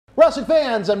Wrestling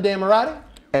fans, I'm Dan Mirade.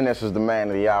 And this is the man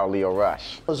of the hour, Leo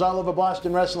Rush. It's all over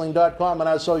BostonWrestling.com and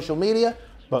our social media.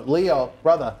 But Leo,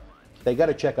 brother, they got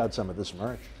to check out some of this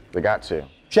merch. They got to.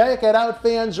 Check it out,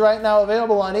 fans, right now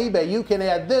available on eBay. You can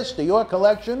add this to your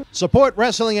collection. Support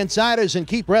Wrestling Insiders and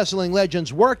keep wrestling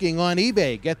legends working on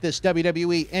eBay. Get this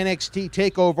WWE NXT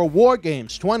TakeOver War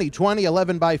Games 2020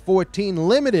 11x14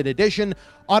 limited edition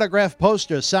autograph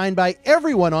poster signed by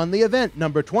everyone on the event.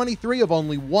 Number 23 of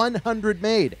only 100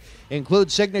 made.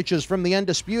 Includes signatures from the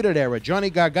Undisputed Era: Johnny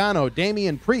Gargano,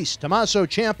 Damian Priest, Tommaso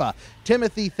Ciampa,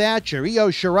 Timothy Thatcher, Io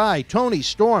Shirai, Tony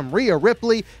Storm, Rhea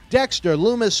Ripley, Dexter,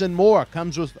 Loomis, and more.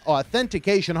 Comes with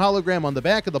authentication hologram on the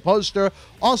back of the poster.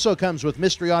 Also comes with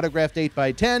mystery autographed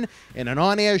 8x10 and an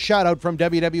on-air shout-out from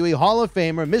WWE Hall of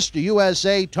Famer Mr.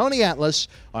 USA Tony Atlas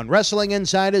on Wrestling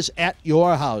Insiders at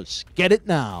your house. Get it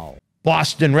now.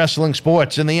 Boston Wrestling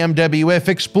Sports and the MWF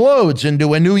explodes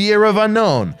into a new year of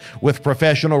unknown with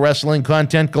professional wrestling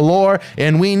content galore,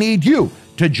 and we need you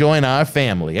to join our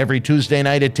family. Every Tuesday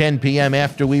night at 10 p.m.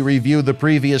 after we review the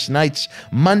previous night's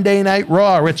Monday Night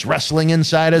Raw, it's Wrestling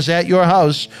Insiders at your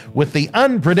house with the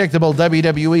unpredictable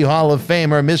WWE Hall of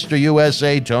Famer, Mr.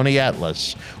 USA Tony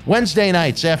Atlas. Wednesday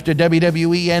nights after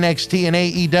WWE NXT and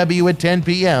AEW at 10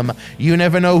 p.m., you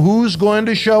never know who's going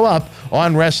to show up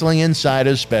on Wrestling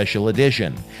Insiders Special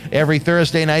Edition. Every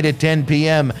Thursday night at 10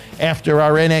 p.m. after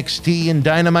our NXT and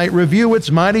Dynamite review, it's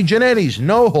Marty Jannetty's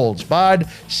No Holds Barred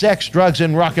Sex, Drugs,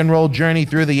 and Rock and Roll journey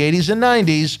through the 80s and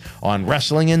 90s on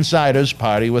Wrestling Insiders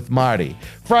Party with Marty.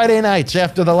 Friday nights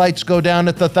after the lights go down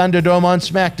at the Thunderdome on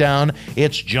SmackDown,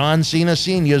 it's John Cena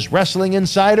Sr.'s Wrestling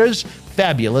Insiders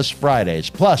Fabulous Fridays.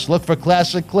 Plus, look for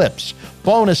classic clips,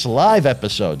 bonus live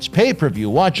episodes, pay-per-view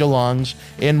watch-alongs,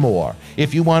 and more.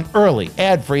 If you want early,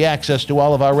 ad-free access to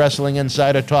all of our Wrestling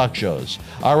Insider talk shows,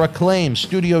 our acclaimed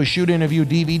studio shoot interview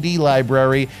DVD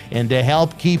library, and to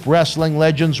help keep wrestling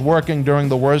legends working during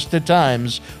the worst of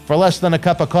times, for less than a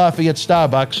cup of coffee at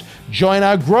Starbucks, join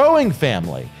our growing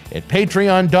family at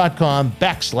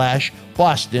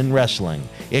patreon.com/Boston Wrestling.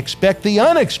 Expect the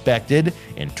unexpected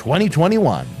in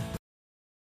 2021.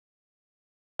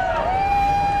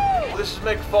 This is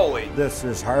Mick Foley. This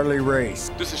is Harley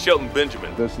Race. This is Shelton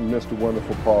Benjamin. This is Mr.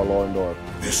 Wonderful Paul Orndorff.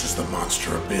 This is the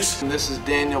Monster Abyss. And this is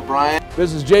Daniel Bryan.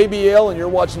 This is JBL, and you're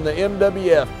watching the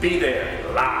MWF. Be there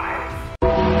live.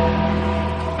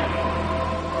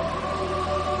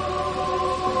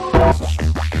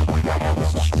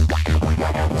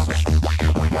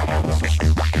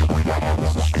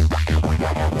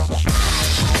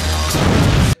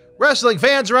 Wrestling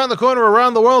fans around the corner,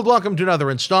 around the world, welcome to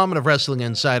another installment of Wrestling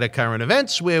Insider Current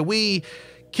Events, where we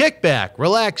kick back,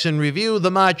 relax, and review the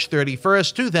March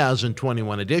 31st,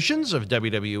 2021 editions of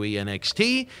WWE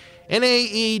NXT and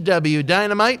AEW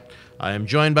Dynamite. I am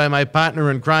joined by my partner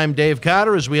in crime, Dave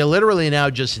Carter, as we are literally now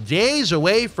just days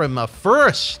away from a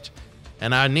first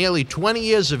in our nearly 20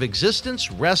 years of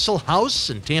existence, Wrestle House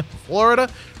in Tampa, Florida.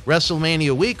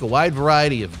 WrestleMania week, a wide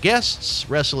variety of guests,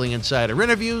 Wrestling Insider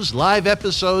interviews, live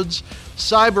episodes,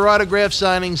 cyber autograph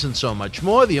signings, and so much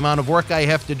more. The amount of work I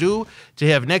have to do to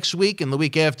have next week and the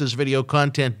week after's video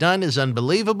content done is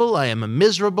unbelievable. I am a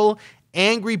miserable,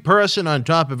 angry person on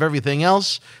top of everything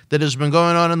else that has been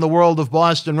going on in the world of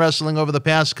Boston wrestling over the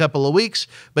past couple of weeks.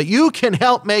 But you can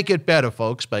help make it better,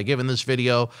 folks, by giving this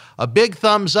video a big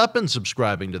thumbs up and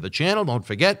subscribing to the channel. Don't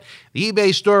forget, the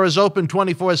eBay store is open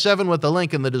 24/7 with the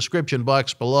link in the description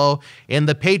box below. And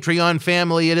the Patreon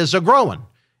family, it is a growing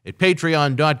at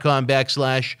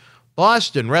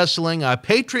patreon.com/Boston Wrestling. Our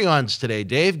Patreons today,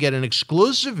 Dave, get an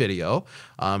exclusive video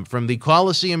from the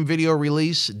Coliseum video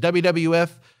release,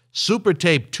 WWF Super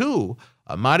Tape 2.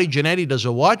 Marty Jannetty does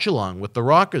a watch-along with the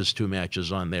Rockers, 2 matches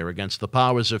on there against the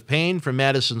Powers of Pain from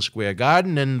Madison Square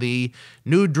Garden and the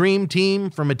New Dream Team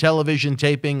from a television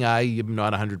taping I am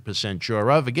not 100% sure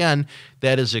of. Again,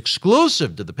 that is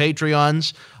exclusive to the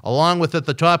Patreons. Along with at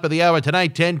the top of the hour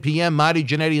tonight, 10 p.m., Marty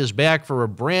Jannetty is back for a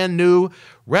brand new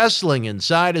Wrestling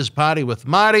Insiders Party with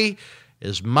Marty,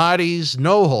 is Marty's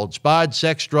no-holds-barred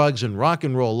sex, drugs, and rock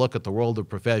and roll look at the world of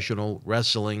professional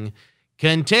wrestling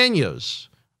continues.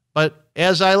 But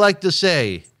as I like to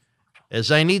say, as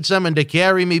I need someone to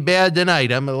carry me bad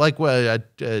tonight, I'm like a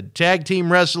tag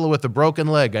team wrestler with a broken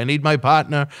leg. I need my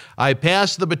partner. I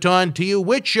pass the baton to you.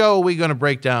 Which show are we going to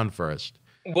break down first?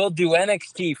 We'll do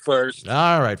NXT first.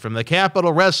 All right, from the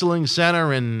Capitol Wrestling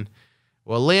Center in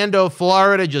Orlando,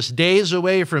 Florida, just days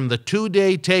away from the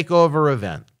 2-day takeover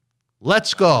event.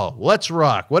 Let's go. Let's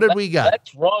rock. What did we got?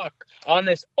 Let's rock. On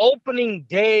this opening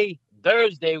day,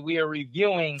 Thursday, we are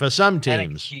reviewing for some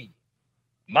teams. NXT.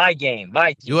 My game,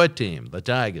 my team. Your team, the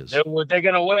Tigers. They're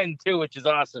going to win, too, which is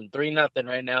awesome. 3-0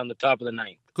 right now in the top of the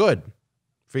ninth. Good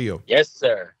for you. Yes,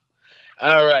 sir.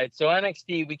 All right, so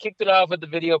NXT, we kicked it off with the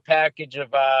video package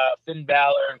of Finn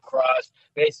Balor and Cross,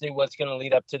 basically what's going to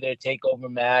lead up to their takeover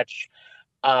match.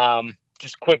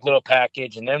 Just quick little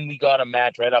package, and then we got a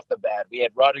match right off the bat. We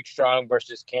had Roderick Strong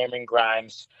versus Cameron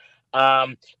Grimes.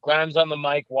 Grimes on the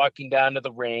mic, walking down to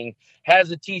the ring, has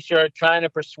a T-shirt trying to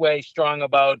persuade Strong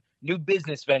about new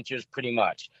business ventures, pretty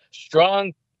much.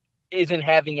 Strong isn't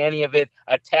having any of it,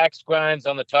 attacks Grimes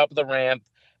on the top of the ramp.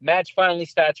 Match finally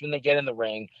starts when they get in the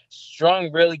ring.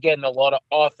 Strong really getting a lot of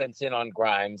offense in on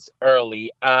Grimes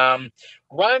early.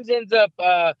 Grimes ends up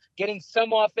getting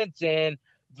some offense in,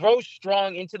 throws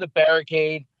Strong into the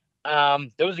barricade.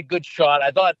 There was a good shot. I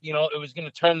thought, it was going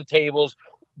to turn the tables,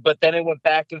 but then it went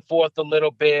back and forth a little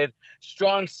bit.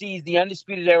 Strong sees the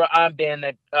Undisputed Era armband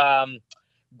that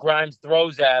Grimes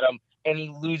throws at him, and he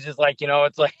loses, it's like,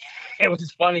 it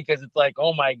was funny because it's like,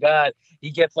 oh my God,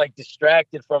 he gets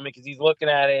distracted from it because he's looking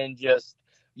at it and just,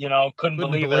 couldn't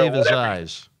believe it. His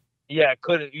eyes. Yeah,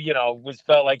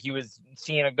 felt like he was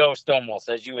seeing a ghost almost,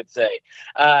 as you would say.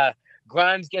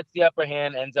 Grimes gets the upper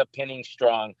hand, ends up pinning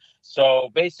Strong.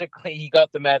 So basically, he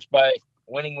got the match by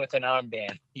winning with an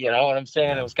armband. You know what I'm saying?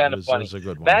 Yeah, it was kind of funny. It was a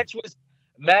good one.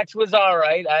 Match was all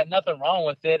right. I had nothing wrong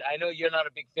with it. I know you're not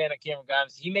a big fan of Cameron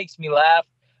Grimes. He makes me laugh.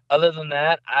 Other than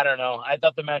that, I don't know. I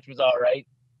thought the match was all right.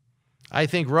 I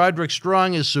think Roderick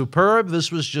Strong is superb.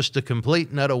 This was just a complete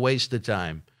and utter waste of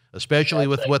time, especially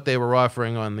with what they were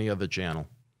offering on the other channel.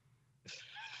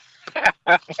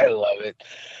 I love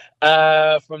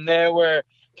it. From there, we're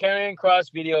carrying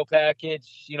Cross video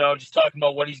package, just talking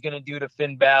about what he's going to do to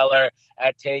Finn Balor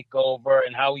at TakeOver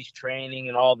and how he's training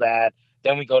and all that.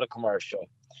 Then we go to commercial.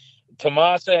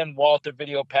 Tommaso and Walter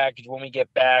video package when we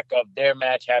get back of their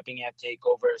match happening at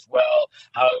TakeOver as well.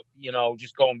 How,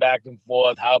 just going back and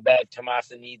forth, how bad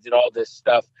Tommaso needs it, all this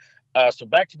stuff. So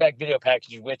back-to-back video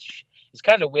packages, which is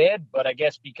kind of weird, but I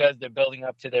guess because they're building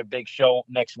up to their big show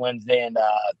next Wednesday and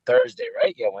Thursday,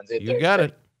 right? Yeah, Wednesday, Thursday. You got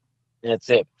it. That's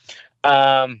it.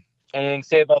 Anything to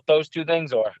say about those two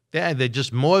things, or? Yeah, they're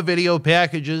just more video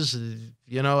packages.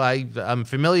 I'm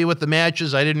familiar with the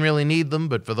matches. I didn't really need them,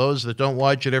 but for those that don't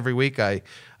watch it every week,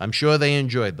 I'm sure they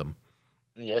enjoyed them.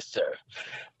 Yes,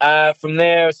 sir. From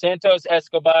there, Santos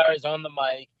Escobar is on the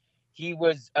mic. He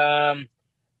was the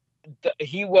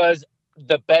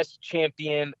best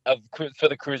champion for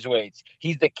the cruiserweights.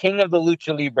 He's the king of the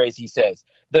lucha libres. He says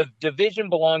the division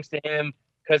belongs to him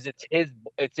because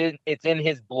it's in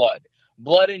his blood.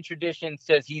 Blood and tradition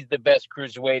says he's the best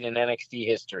cruiserweight in NXT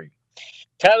history.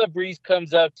 Tyler Breeze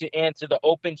comes up to answer the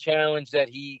open challenge that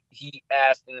he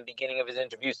asked in the beginning of his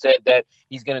interview, said that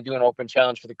he's going to do an open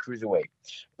challenge for the cruiserweight.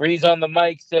 Breeze on the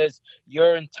mic says,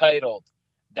 "You're entitled.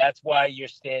 That's why you're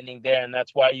standing there, and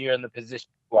that's why you're in the position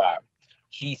you are."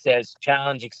 He says,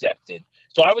 "Challenge accepted."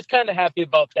 So I was kind of happy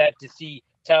about that, to see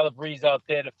Tyler Breeze out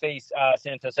there to face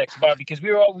Santos Escobar, because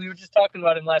we were just talking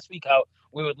about him last week, how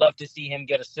we would love to see him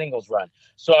get a singles run.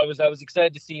 So I was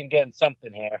excited to see him getting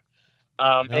something here.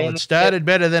 Well, it started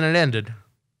better than it ended.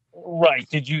 Right.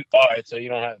 All right, so you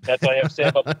don't have, that's all you have to say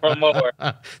about the promo? Or?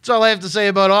 That's all I have to say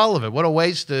about all of it. What a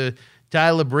waste of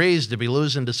Tyler Breeze to be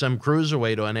losing to some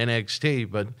cruiserweight on NXT.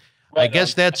 But right, I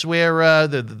guess that's where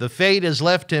the fate has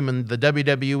left him in the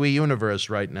WWE universe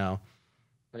right now.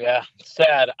 Yeah,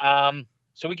 sad.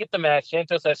 So we get the match,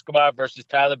 Santos Escobar versus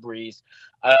Tyler Breeze.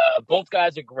 Both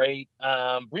guys are great.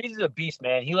 Breeze is a beast,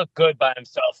 man. He looked good by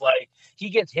himself. He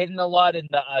gets hidden a lot in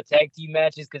the tag team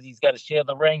matches because he's got to share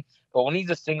the ring. But when he's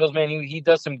a singles man, he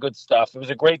does some good stuff. It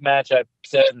was a great match, I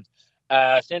said.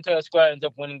 Santos Escobar ends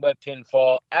up winning by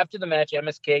pinfall. After the match,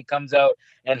 MSK comes out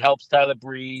and helps Tyler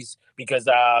Breeze because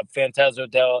Fantasma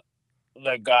del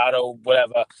Legado,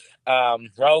 whatever.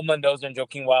 Raul Mendoza and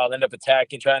Joaquin Wilde end up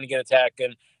trying to get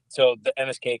attacking. So the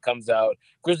MSK comes out.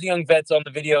 Grizzly Young Vets on the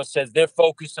video says they're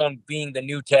focused on being the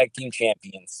new tag team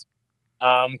champions.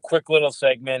 Quick little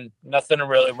segment. Nothing to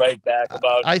really write back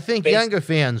about. I think younger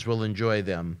fans will enjoy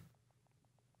them.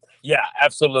 Yeah,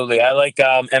 absolutely. I like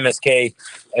MSK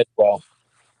as well.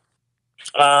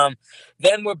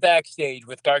 Then we're backstage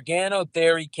with Gargano,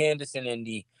 Theory, Candice, and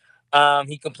Indy.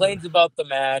 He complains about the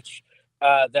match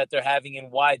that they're having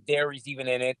and why Theory's even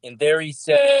in it. And Theory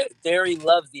said Theory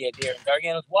loves the idea. And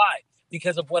Gargano's, why?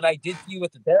 Because of what I did to you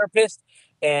with the therapist?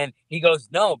 And he goes,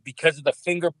 no, because of the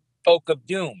finger poke of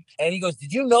doom. And he goes,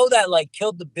 did you know that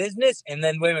killed the business? And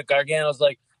then wait a minute, Gargano's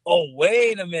like, oh,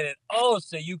 wait a minute. Oh,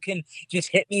 so you can just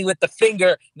hit me with the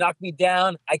finger, knock me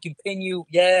down. I can pin you.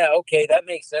 Yeah, okay, that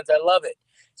makes sense. I love it.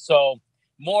 So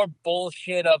more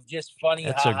bullshit of just funny.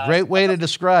 That's a great way to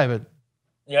describe it.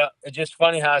 Yeah, it's just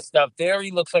funny how stuff. There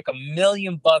he looks like $1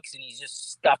 million and he's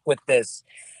just stuck with this.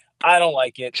 I don't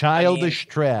like it. Childish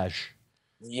trash.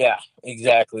 Yeah,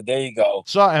 exactly. There you go.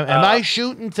 So am I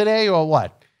shooting today or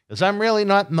what? Because I'm really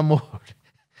not in the mood.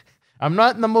 I'm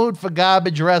not in the mood for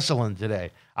garbage wrestling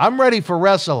today. I'm ready for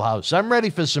Wrestle House. I'm ready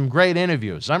for some great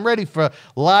interviews. I'm ready for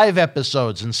live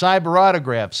episodes and cyber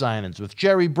autograph signings with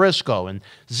Jerry Briscoe and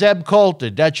Zeb Coulter,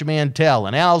 Dutch Mantell,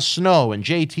 and Al Snow and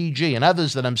JTG and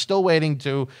others that I'm still waiting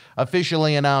to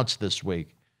officially announce this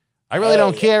week. I really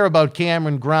don't care about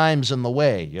Cameron Grimes in the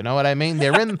way. You know what I mean?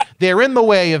 They're in the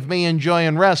way of me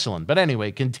enjoying wrestling. But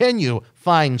anyway, continue,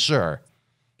 fine sir.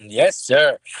 Yes,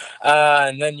 sir.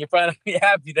 And then you're probably be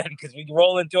happy then because we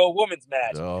roll into a women's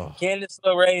match. Oh. Candice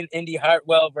LeRae and Indy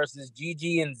Hartwell versus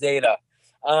Gigi and Zeta.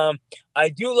 I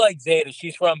do like Zeta.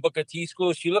 She's from Booker T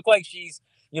school. She looked like she's,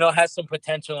 has some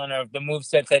potential in her. The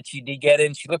moveset that she did get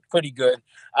in, she looked pretty good.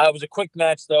 It was a quick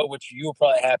match, though, which you were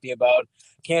probably happy about.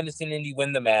 Candice and Indy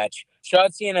win the match.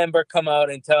 Shotzi and Ember come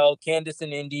out and tell Candice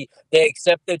and Indy they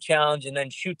accept their challenge and then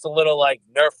shoots a little,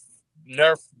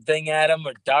 Nerf thing at him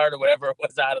or dart or whatever it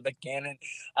was out of the cannon.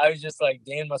 I was just like,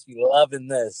 Dan must be loving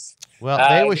this. Well,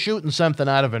 they were shooting something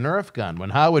out of a Nerf gun.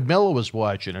 When Howard Miller was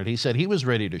watching it, he said he was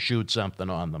ready to shoot something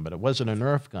on them, but it wasn't a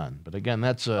Nerf gun. But again,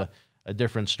 that's a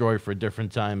different story for a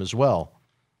different time as well.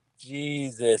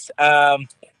 Jesus.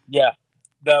 Yeah.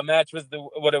 The match was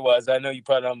what it was. I know you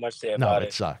probably don't have much to say about it. No,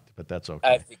 it sucked, but that's okay.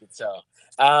 I think it's so.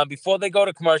 Before they go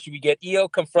to commercial, we get Io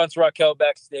confronts Raquel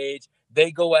backstage. They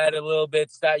go at it a little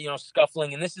bit, start,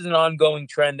 scuffling. And this is an ongoing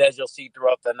trend, as you'll see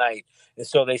throughout the night. And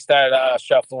so they start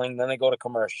shuffling. Then they go to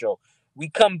commercial. We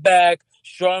come back,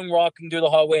 Strong walking through the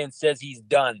hallway and says he's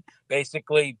done.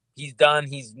 Basically, he's done.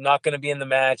 He's not going to be in the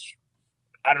match.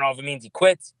 I don't know if it means he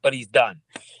quits, but he's done.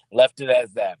 Left it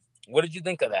as that. What did you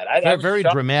think of that? Very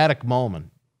dramatic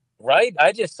moment. Right?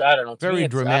 I don't know. Very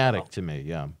dramatic to me,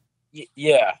 yeah.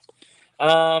 Yeah.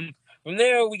 From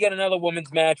there, we get another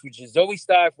women's match, which is Zoe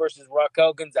Stark versus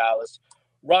Raquel Gonzalez.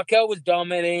 Raquel was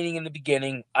dominating in the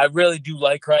beginning. I really do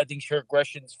like her. I think her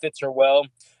aggression fits her well.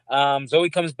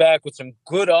 Zoe comes back with some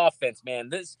good offense,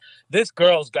 man. This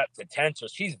girl's got potential.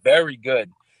 She's very good.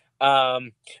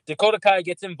 Dakota Kai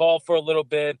gets involved for a little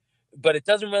bit, but it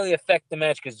doesn't really affect the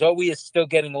match because Zoe is still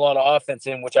getting a lot of offense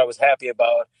in, which I was happy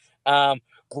about.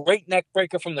 Great neck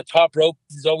breaker from the top rope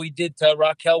Zoe did to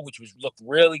Raquel, which looked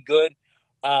really good.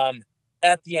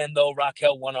 At the end, though,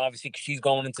 Raquel won, obviously, because she's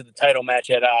going into the title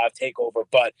match at TakeOver.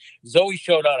 But Zoe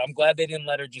showed out. I'm glad they didn't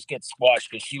let her just get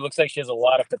squashed because she looks like she has a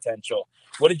lot of potential.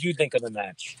 What did you think of the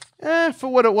match? For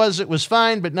what it was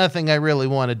fine, but nothing I really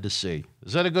wanted to see.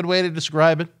 Is that a good way to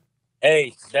describe it?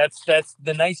 Hey, that's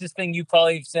the nicest thing you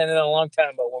probably have said in a long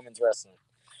time about women's wrestling.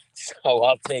 So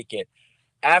I'll take it.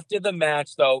 After the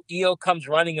match, though, Io comes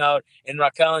running out, and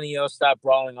Raquel and Io stop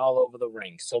brawling all over the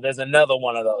ring. So there's another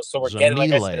one of those. So we're getting,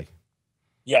 like I said,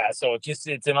 yeah, so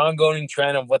it's an ongoing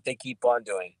trend of what they keep on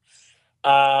doing.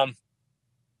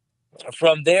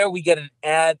 From there, we get an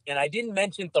ad, and I didn't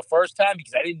mention it the first time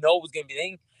because I didn't know it was going to be a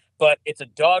thing, but it's a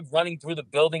dog running through the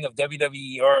building of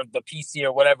WWE or the PC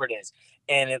or whatever it is,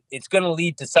 and it's going to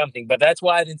lead to something. But that's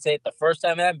why I didn't say it the first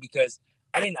time, because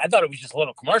I thought it was just a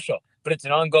little commercial, but it's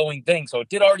an ongoing thing. So it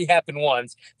did already happen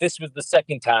once. This was the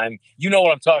second time. You know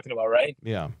what I'm talking about, right?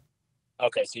 Yeah.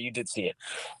 Okay, so you did see it.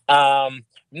 From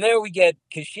there we get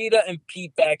Kushida and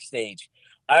Pete backstage.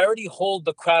 I already hold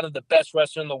the crown of the best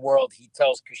wrestler in the world, he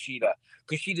tells Kushida.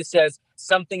 Kushida says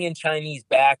something in Chinese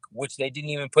back, which they didn't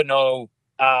even put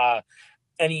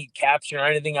any caption or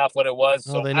anything off what it was.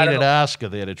 Well, they needed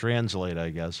Asuka there to translate, I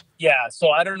guess. Yeah, so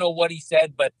I don't know what he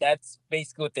said, but that's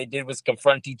basically what they did was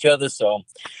confront each other. So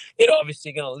it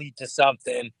obviously going to lead to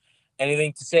something.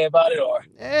 Anything to say about it? Or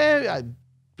it'd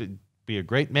be a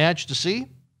great match to see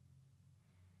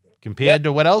compared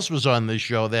to what else was on this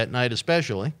show that night,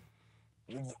 especially.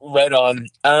 Right on.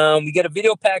 We get a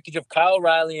video package of Kyle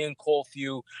O'Reilly and Cole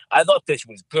Few. I thought this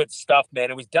was good stuff,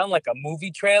 man. It was done like a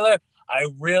movie trailer. I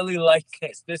really like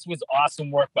this. This was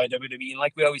awesome work by WWE. And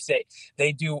like we always say,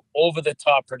 they do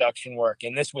over-the-top production work,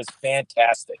 and this was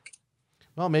fantastic.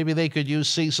 Well, maybe they could use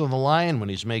Cecil the Lion when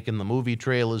he's making the movie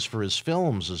trailers for his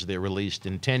films as they're released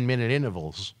in 10-minute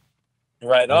intervals.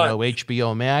 Right on. I know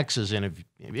HBO Max is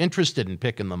interested in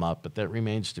picking them up, but that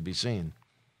remains to be seen.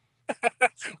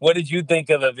 What did you think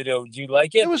of the video? Did you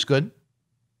like it? It was good.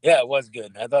 Yeah, it was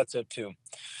good. I thought so, too.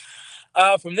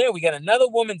 From there, we got another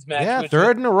women's match. Yeah,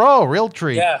 third in a row. Real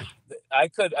treat. Yeah,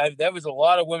 there was a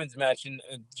lot of women's match, and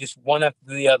just one after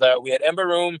the other. We had Ember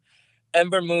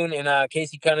Moon and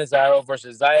Casey Canizaro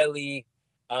versus Xia Li,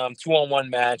 2-on-1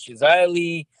 match. Xia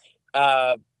Li,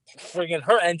 friggin'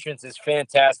 her entrance is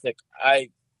fantastic. I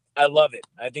love it.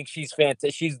 I think she's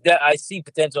fantastic. I see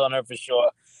potential in her for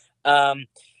sure.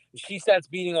 She starts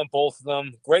beating on both of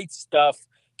them. Great stuff.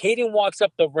 Kaden walks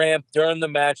up the ramp during the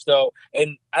match, though,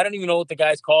 and I don't even know what the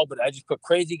guy's called, but I just put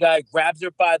crazy guy, grabs her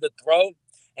by the throat,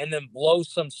 and then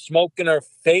blows some smoke in her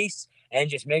face and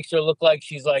just makes her look like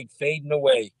she's, like, fading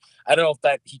away. I don't know if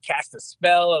that he cast a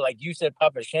spell or, like you said,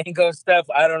 Papa Shango stuff.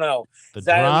 I don't know. The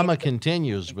drama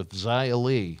continues with Xia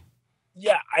Li.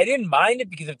 Yeah, I didn't mind it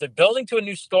because if they're building to a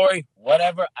new story,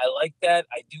 whatever, I like that.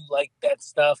 I do like that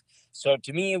stuff. So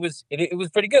to me, it was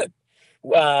pretty good.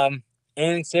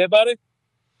 Anything to say about it?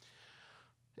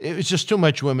 It was just too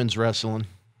much women's wrestling.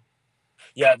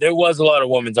 Yeah, there was a lot of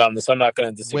women's on this. I'm not going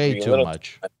to disagree. Way too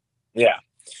much. Yeah.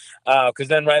 Because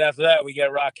then right after that, we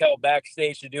get Raquel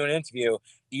backstage to do an interview.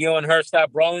 Io and her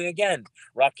stop brawling again.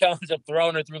 Raquel ends up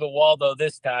throwing her through the wall, though,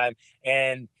 this time.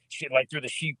 And she, like, through the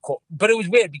sheet. But it was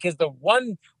weird because the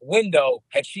one window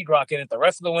had sheetrock in it. The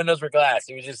rest of the windows were glass.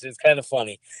 It's kind of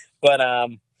funny. But,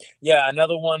 yeah,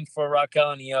 another one for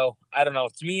Raquel and Io. I don't know.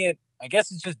 To me, I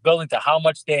guess it's just building to how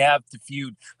much they have to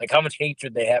feud, like how much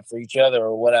hatred they have for each other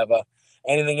or whatever.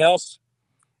 Anything else?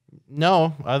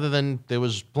 No, other than there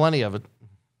was plenty of it.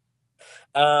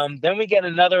 Then we get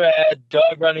another ad,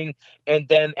 dog running, and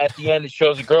then at the end it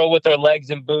shows a girl with her legs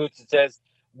in boots. It says,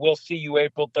 "We'll see you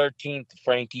April 13th,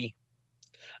 Frankie."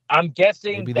 I'm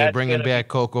guessing maybe they're bringing back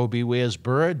Coco Beware's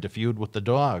bird to feud with the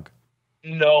dog.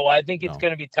 No, I think it's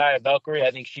going to be Taya Valkyrie.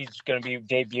 I think she's going to be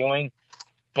debuting,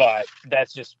 but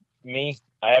that's just me.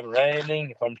 I haven't read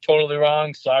anything. If I'm totally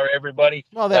wrong, sorry, everybody.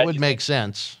 Well, that would make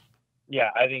sense.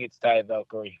 Yeah, I think it's Taya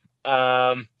Valkyrie.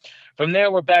 From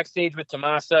there, we're backstage with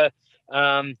Tomasa.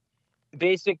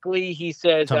 Basically, he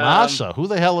says... Tomasa? Who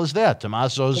the hell is that?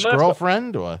 Tommaso's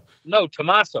girlfriend? Or no,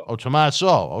 Tommaso. Oh, Tommaso.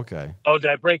 Okay. Oh, did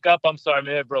I break up? I'm sorry.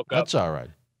 Maybe I broke up. That's all right.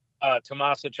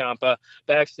 Tommaso Ciampa,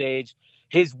 backstage.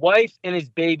 His wife and his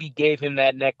baby gave him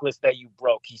that necklace that you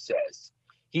broke, he says.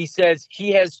 He says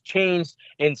he has changed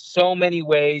in so many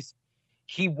ways.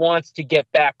 He wants to get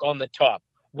back on the top.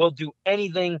 We'll do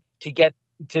anything to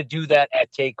do that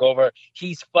at TakeOver.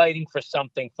 He's fighting for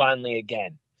something finally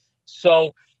again.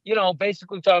 So,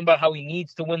 basically talking about how he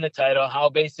needs to win the title, how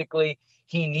basically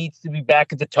he needs to be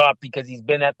back at the top because he's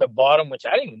been at the bottom, which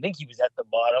I didn't even think he was at the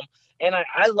bottom. And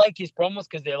I like his promos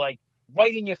because they're like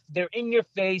they're in your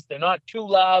face. They're not too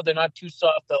loud. They're not too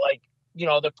soft. They're like,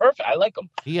 they're perfect. I like them.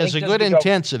 He has a good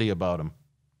intensity about him.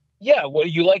 Yeah. Well,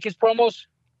 you like his promos?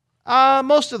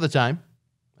 Most of the time.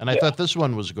 And I thought this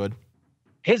one was good.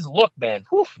 His look, man.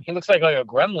 Whew, he looks like a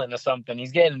gremlin or something.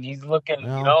 He's looking,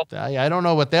 I don't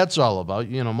know what that's all about.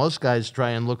 Most guys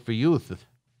try and look for youth.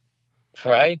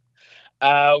 Right.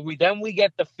 We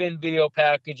get the Finn video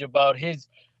package about his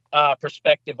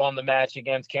perspective on the match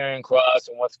against Karrion Kross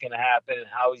and what's going to happen and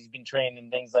how he's been trained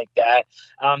and things like that.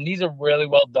 These are really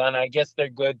well done. I guess they're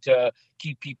good to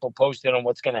keep people posted on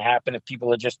what's going to happen if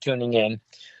people are just tuning in.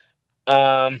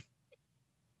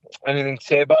 Anything to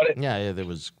say about it? Yeah, that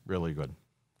was really good.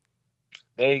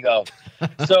 There you go.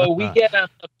 So we get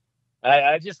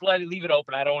I just leave it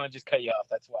open. I don't want to just cut you off.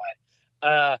 That's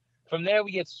why. From there,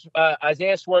 we get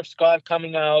Isaiah Swerve Scott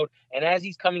coming out. And as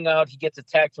he's coming out, he gets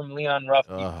attacked from Leon Ruff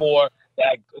before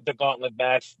the gauntlet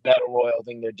match, Battle Royal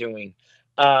thing they're doing.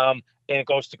 And it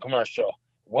goes to commercial.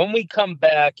 When we come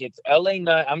back, it's LA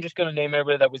Knight. I'm just going to name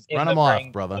everybody that was in the ring. Run them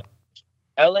off, brother.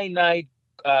 LA Knight,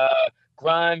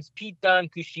 Grimes, Pete Dunne,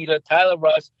 Kushida, Tyler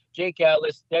Russ, Jake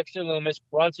Atlas, Dexter Lumis,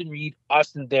 Bronson Reed,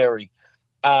 Austin Theory.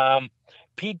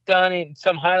 Pete Dunne, and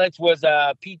some highlights was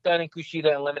Pete Dunne and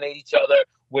Kushida eliminate each other,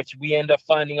 which we end up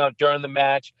finding out during the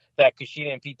match that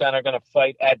Kushida and Pete Dunne are going to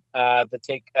fight at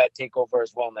TakeOver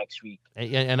as well next week.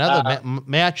 Another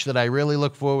match that I really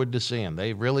look forward to seeing.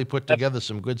 They really put together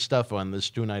some good stuff on this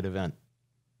 2-night event.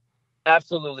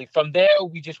 Absolutely. From there,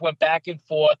 we just went back and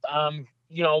forth.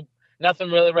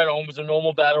 Nothing really right home. It was a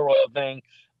normal Battle Royal thing.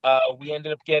 We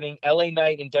ended up getting LA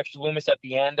Knight and Dexter Lumis at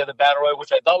the end of the Battle Royal,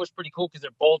 which I thought was pretty cool because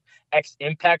they're both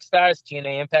ex-Impact stars,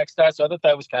 TNA Impact stars. So I thought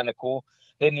that was kind of cool.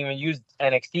 They didn't even use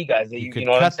NXT guys. You could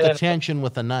cut the tension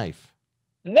with a knife.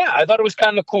 Yeah, I thought it was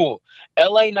kind of cool.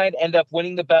 LA Knight ended up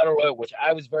winning the Battle Royal, which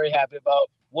I was very happy about.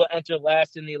 We'll enter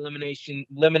last in the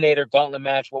Eliminator Gauntlet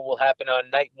match, what will happen on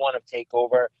night 1 of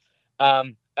TakeOver.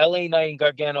 LA Knight and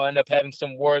Gargano end up having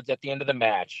some words at the end of the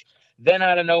match. Then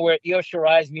out of nowhere, Io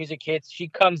Shirai's music hits. She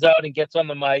comes out and gets on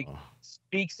the mic,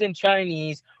 speaks in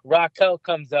Chinese. Raquel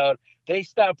comes out. They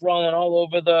stop brawling all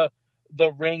over the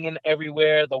ring and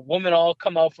everywhere. The women all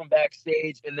come out from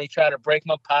backstage and they try to break them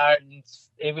apart. And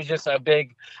it was just a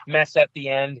big mess at the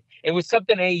end. It was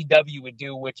something AEW would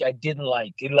do, which I didn't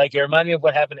like. It reminded me of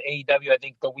what happened to AEW, I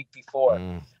think, the week before.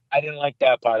 I didn't like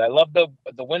that part. I love the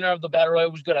winner of the Battle Royal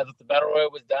was good. I thought the Battle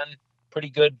Royal was done pretty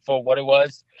good for what it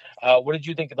was. What did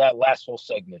you think of that last whole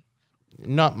segment?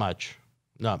 Not much.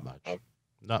 Not much. Okay.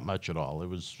 Not much at all. It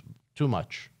was too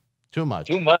much. Too much.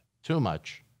 Too much. Too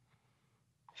much.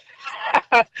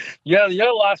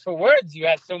 You're lost for words. You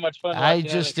had so much fun.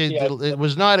 It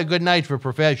was not a good night for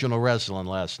professional wrestling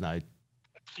last night.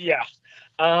 Yeah.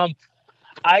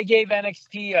 I gave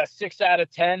NXT a 6 out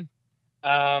of 10.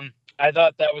 I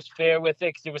thought that was fair with it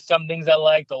because there was some things I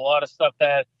liked, a lot of stuff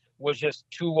that was just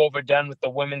too overdone with the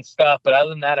women's stuff. But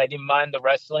other than that, I didn't mind the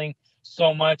wrestling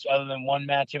so much other than one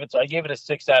match of it. So I gave it a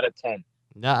 6 out of 10.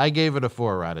 No, I gave it a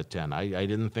 4 out of 10. I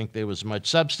didn't think there was much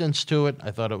substance to it.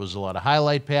 I thought it was a lot of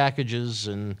highlight packages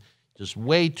and just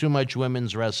way too much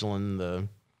women's wrestling. The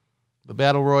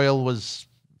Battle Royal was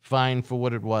fine for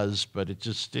what it was, but it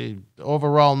just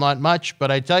overall not much.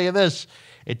 But I tell you this,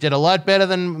 it did a lot better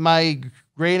than my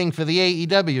grading for the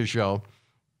AEW show.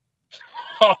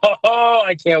 Oh,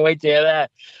 I can't wait to hear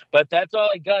that. But that's all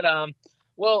I got.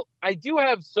 Well, I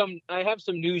have some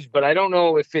news, but I don't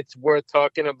know if it's worth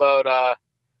talking about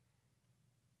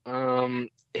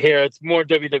here. It's more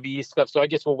WWE stuff, so I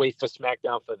guess we'll wait for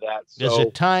SmackDown for that. So, is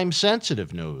it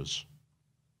time-sensitive news?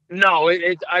 No,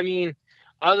 I mean,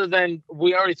 other than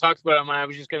we already talked about it, I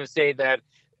was just going to say that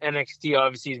NXT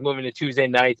obviously is moving to Tuesday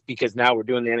nights because now we're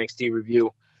doing the NXT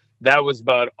review. That was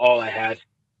about all I had.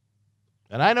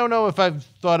 And I don't know if I've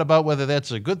thought about whether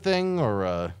that's a good thing or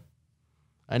a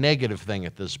negative thing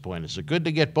at this point. Is it good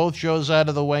to get both shows out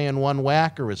of the way in one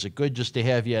whack, or is it good just to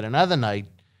have yet another night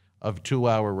of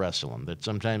 2-hour wrestling that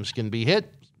sometimes can be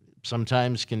hit,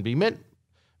 sometimes can be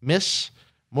miss?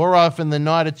 More often than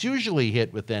not, it's usually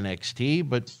hit with NXT,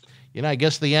 but I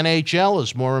guess the NHL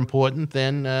is more important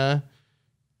than the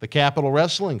Capitol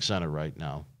Wrestling Center right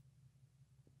now.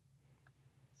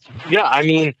 Yeah, I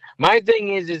mean, my thing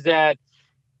is that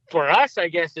for us, I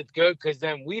guess it's good because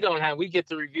then we get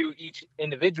to review each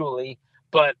individually,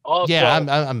 but also. Yeah,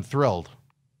 I'm thrilled.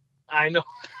 I know.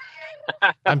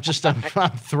 I'm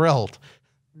thrilled.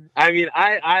 I mean,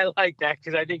 I like that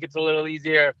because I think it's a little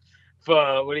easier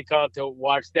for to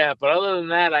watch that. But other than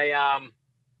that, I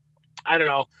don't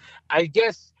know. I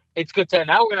guess it's good to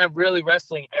now we're gonna have really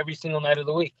wrestling every single night of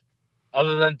the week,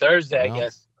 other than Thursday, I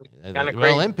guess.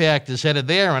 Well, Impact is headed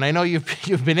there, and I know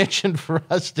you've been itching for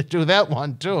us to do that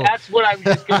one too. That's what I was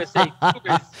just gonna say too.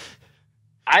 Is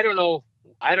I don't know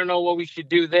what we should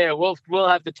do there. We'll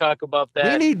have to talk about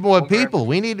that. We need more people.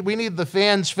 We need the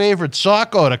fans' favorite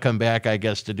Socko to come back, I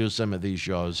guess, to do some of these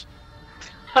shows.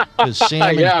 His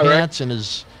salmon pants and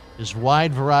his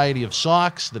wide variety of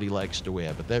socks that he likes to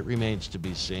wear, but that remains to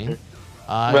be seen.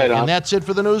 And that's it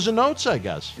for the news and notes, I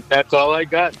guess. That's all I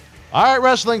got. All right,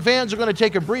 wrestling fans, we're going to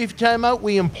take a brief time out.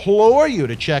 We implore you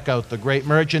to check out the great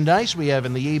merchandise we have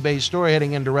in the eBay store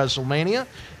heading into WrestleMania.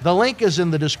 The link is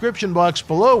in the description box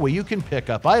below where you can pick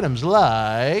up items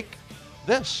like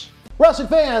this. Wrestling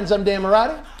fans, I'm Dan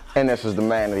Mirade. And this is the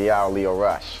man of the hour, Leo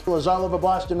Rush. It's all over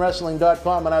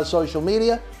BostonWrestling.com and our social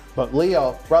media. But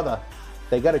Leo, brother,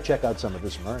 they got to check out some of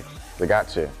this merch. They got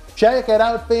to. Check it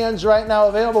out, fans, right now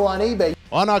available on eBay.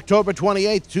 On October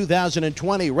 28th,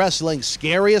 2020, wrestling's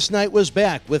scariest night was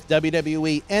back with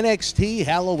WWE NXT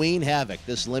Halloween Havoc.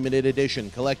 This limited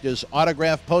edition collector's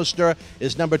autograph poster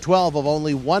is number 12 of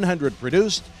only 100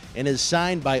 produced and is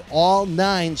signed by all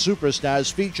 9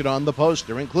 superstars featured on the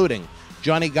poster, including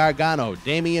Johnny Gargano,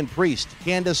 Damian Priest,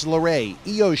 Candice LeRae,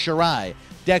 Io Shirai,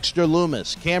 Dexter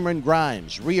Lumis, Cameron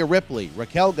Grimes, Rhea Ripley,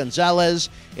 Raquel Gonzalez,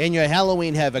 and your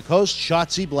Halloween Havoc host,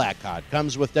 Shotzi Blackheart.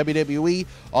 Comes with WWE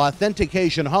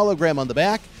Authentication hologram on the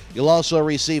back. You'll also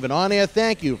receive an on-air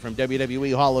thank you from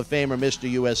WWE Hall of Famer Mr.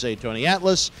 USA Tony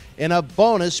Atlas and a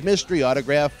bonus mystery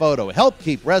autograph photo. Help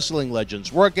keep wrestling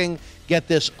legends working. Get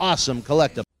this awesome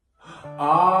collectible.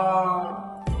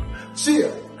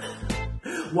 Cheer.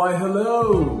 Why,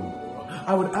 hello.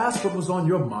 I would ask what was on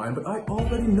your mind, but I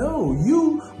already know.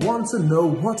 You want to know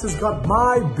what has got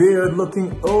my beard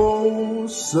looking oh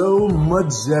so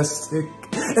majestic.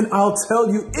 And I'll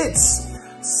tell you, it's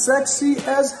sexy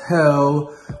as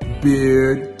hell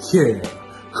beard care.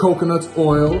 Coconut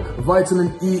oil,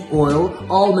 vitamin E oil,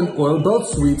 almond oil, both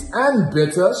sweet and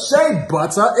bitter, shea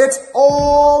butter, it's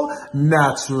all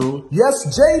natural. Yes,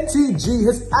 JTG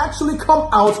has actually come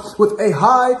out with a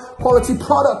high quality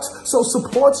product, so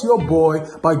support your boy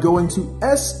by going to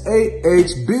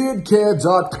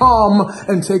sahbeardcare.com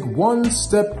and take one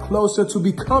step closer to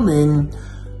becoming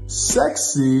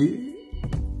sexy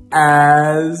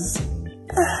as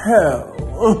hell.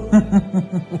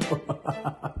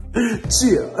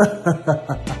 Cheer.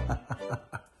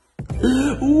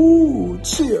 Ooh,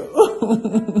 cheer.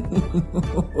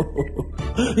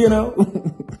 You know?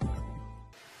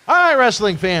 All right,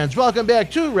 wrestling fans, welcome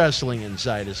back to Wrestling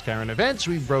Insider's Current Events.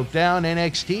 We broke down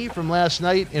NXT from last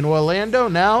night in Orlando.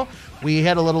 Now we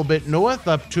head a little bit north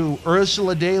up to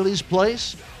Ursula Daly's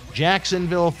place,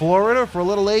 Jacksonville, Florida, for a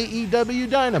little AEW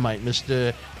Dynamite.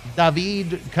 Mr.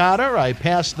 David Carter, I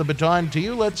pass the baton to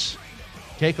you. Let's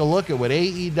take a look at what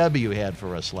AEW had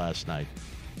for us last night.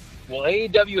 Well,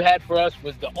 AEW had for us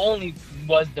was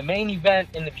the main event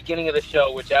in the beginning of the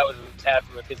show, which I was happy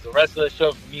with because the rest of the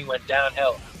show for me went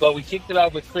downhill. But we kicked it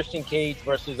off with Christian Cage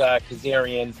versus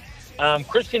Kazarian.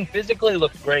 Christian physically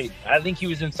looked great. I think he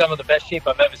was in some of the best shape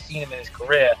I've ever seen him in his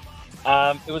career.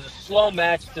 It was a slow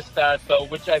match to start, though,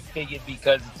 which I figured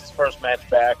because it's his first match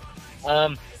back.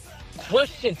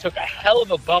 Christian took a hell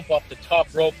of a bump off the top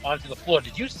rope onto the floor.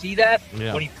 Did you see that?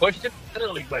 Yeah. When he pushed it,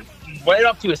 literally went right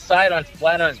up to his side,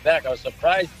 flat on his back. I was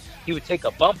surprised he would take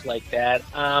a bump like that.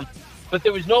 But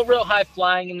there was no real high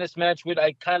flying in this match, which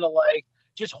I kind of like.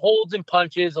 Just holds and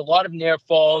punches, a lot of near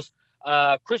falls.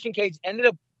 Christian Cage ended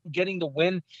up getting the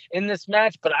win in this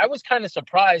match, but I was kind of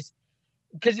surprised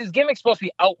because his gimmick's supposed to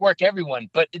be outwork everyone,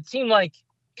 but it seemed like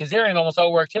Kazarian almost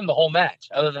outworked him the whole match,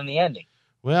 other than the ending.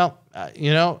 Well,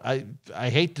 I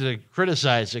hate to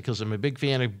criticize it because I'm a big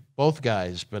fan of both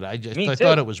guys, but I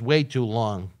thought it was way too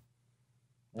long.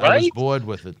 Right? I was bored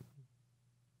with it.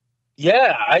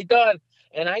 Yeah, I thought,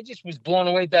 and I just was blown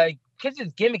away that because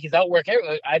his gimmick is outwork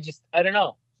everyone. I don't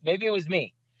know. Maybe it was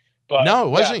me. But no, it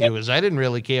wasn't you. I didn't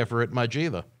really care for it much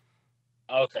either.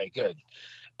 Okay, good.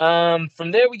 From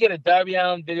there, we get a Darby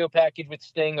Allin video package with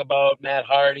Sting about Matt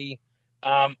Hardy.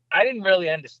 I didn't really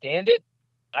understand it.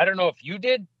 I don't know if you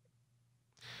did.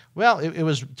 Well, it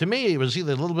was, to me, it was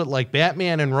either a little bit like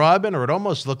Batman and Robin, or it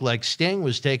almost looked like Sting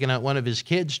was taking out one of his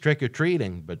kids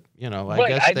trick-or-treating. But, I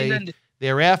guess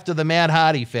they're after the Matt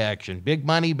Hardy faction. Big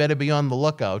money, better be on the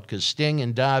lookout, because Sting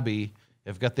and Darby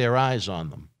have got their eyes on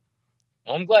them.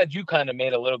 Well, I'm glad you kind of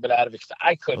made a little bit out of it.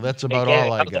 I couldn't. Well, that's about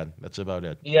all I got. That's about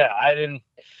it. Yeah, I didn't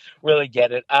really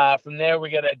get it. From there, we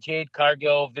got a Jade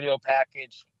Cargill video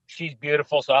package. She's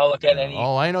beautiful, so I'll look at any.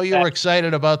 Oh, I know you were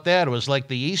excited about that. It was like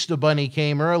the Easter Bunny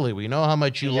came early. We know how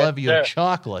much you love your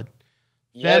chocolate,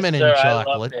 feminine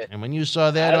chocolate. And when you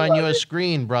saw that on your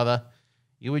screen, brother,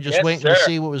 you were just waiting to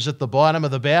see what was at the bottom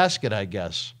of the basket, I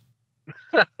guess.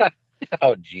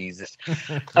 Oh, Jesus.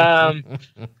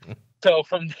 So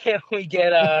from there, we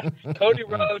get Cody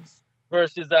Rhodes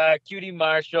versus QT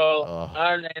Marshall.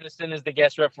 Arn Anderson is the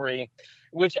guest referee,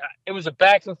 which it was a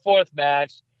back-and-forth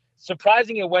match.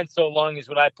 Surprising it went so long is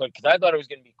what I put, because I thought it was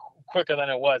going to be quicker than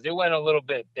it was. It went a little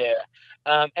bit there.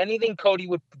 Anything Cody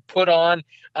would put on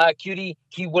QT,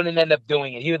 he wouldn't end up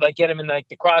doing it. He would get him in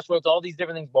the crossroads, all these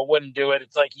different things, but wouldn't do it.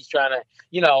 It's like he's trying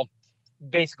to,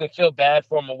 basically feel bad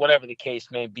for him or whatever the case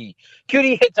may be.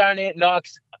 QT hits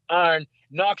Arn,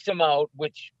 knocks him out,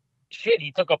 which, shit,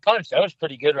 he took a punch. That was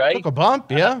pretty good, right? Took a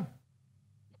bump, yeah.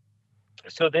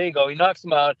 So there you go. He knocks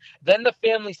him out. Then the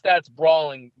family starts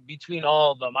brawling between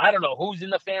all of them. I don't know who's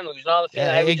in the family, who's not in the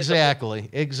family. Yeah, exactly.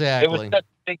 It was such a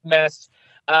big mess.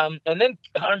 And then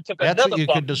Arn took another bump. That's what you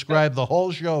could describe the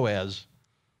whole show as.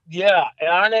 Yeah, and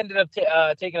Arn ended up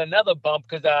taking another bump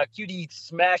because QT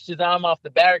smashed his arm off the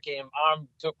barricade, and Arn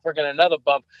took freaking another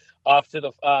bump off to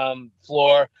the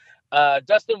floor.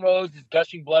 Dustin Rhodes is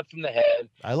gushing blood from the head.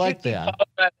 I like that.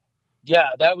 Yeah,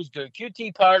 that was good.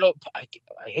 I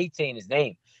hate saying his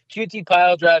name. QT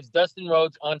pile drives Dustin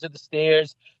Rhodes onto the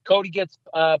stairs. Cody gets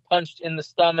punched in the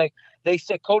stomach. They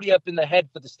set Cody up in the head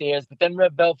for the stairs, but then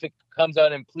Red Velvet comes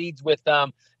out and pleads with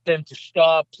them to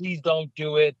stop. Please don't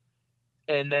do it.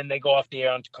 And then they go off the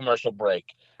air onto commercial break.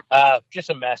 Just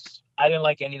a mess. I didn't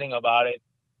like anything about it.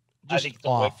 Just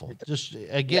awful. Just,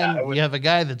 again, you have a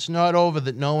guy that's not over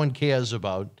that no one cares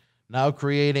about, now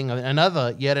creating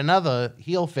yet another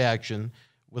heel faction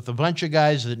with a bunch of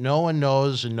guys that no one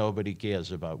knows and nobody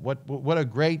cares about. What a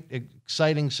great,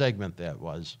 exciting segment that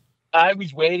was. I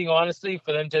was waiting, honestly,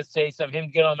 for them to say something,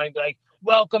 him get on and be like,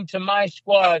 welcome to my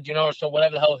squad, so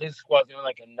whatever the hell his squad doing,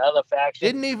 another faction.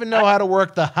 Didn't even know how to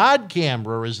work the hard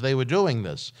camera as they were doing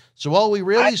this. So all we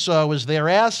really saw was their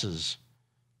asses.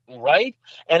 Right?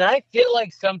 And I feel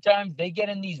like sometimes they get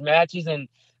in these matches and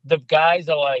the guys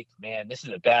are like, man, this is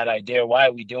a bad idea. Why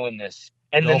are we doing this?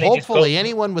 And then hopefully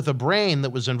anyone with a brain that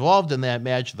was involved in that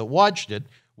match that watched it,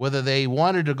 whether they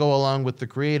wanted to go along with the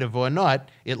creative or not,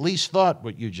 at least thought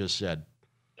what you just said.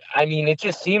 I mean, it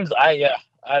just seems, I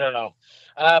don't know.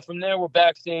 From there, we're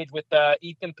backstage with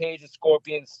Ethan Page and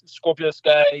Scorpio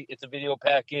Sky. It's a video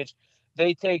package.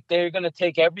 They're going to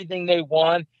take everything they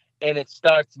want, and it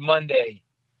starts Monday.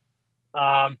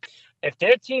 if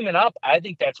they're teaming up, I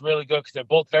think that's really good because they're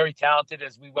both very talented.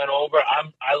 As we went over,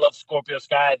 I love Scorpio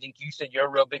Sky. I think you said you're a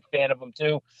real big fan of him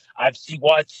too. I've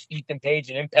watched Ethan Page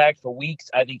in Impact for weeks.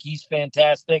 I think he's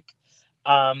fantastic.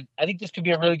 I think this could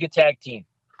be a really good tag team.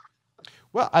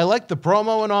 Well, I like the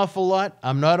promo an awful lot.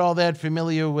 I'm not all that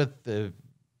familiar with the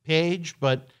Page,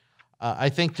 but I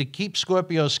think to keep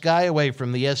Scorpio Sky away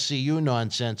from the SCU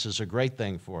nonsense is a great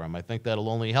thing for him. I think that'll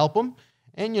only help him.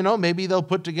 And, you know, maybe they'll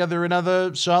put together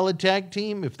another solid tag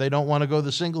team if they don't want to go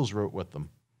the singles route with them.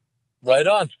 Right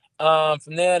on.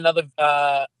 From there,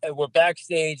 we're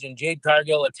backstage, and Jade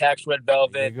Cargill attacks Red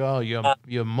Velvet. There you go.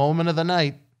 Your moment of the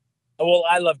night. Well,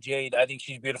 I love Jade. I think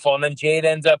she's beautiful. And then Jade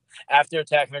ends up, after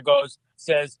attacking her,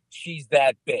 says, she's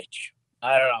that bitch.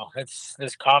 I don't know. It's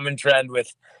this common trend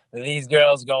with these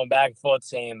girls going back and forth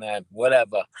saying that.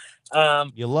 Whatever.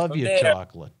 You love your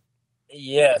chocolate.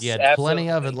 Yes, you had absolutely. plenty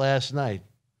of it last night.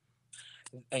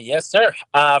 Yes, sir.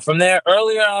 From there,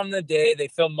 earlier on in the day, they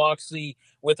filmed Moxley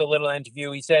with a little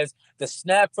interview. He says the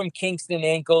snap from Kingston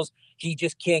ankles, he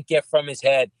just can't get from his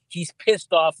head. He's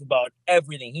pissed off about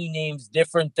everything. He names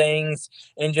different things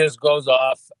and just goes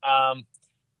off.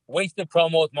 Wasted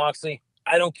promo with Moxley.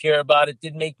 I don't care about it.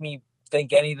 Didn't make me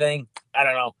think anything. I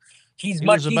don't know. He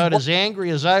was about as angry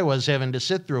as I was having to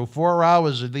sit through 4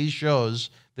 hours of these shows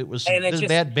that was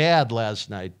that bad last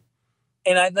night.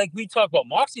 And we talk about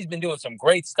Moxley's been doing some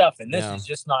great stuff, and this is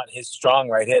just not his strong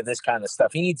right here, this kind of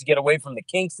stuff. He needs to get away from the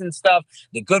Kingston stuff,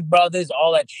 the Good Brothers,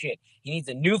 all that shit. He needs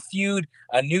a new feud,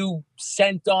 a new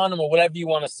scent on him, or whatever you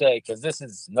want to say, because this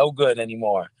is no good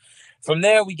anymore. From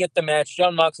there, we get the match,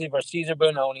 Jon Moxley versus Cesar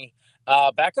Bononi.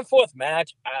 Back and forth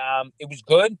match. It was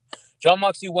good. Jon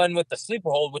Moxley won with the sleeper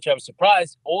hold, which I was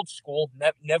surprised. Old school.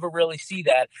 Never really see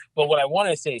that. But what I want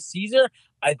to say is Cesar,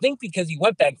 I think because he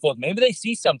went back and forth, maybe they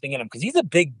see something in him because he's a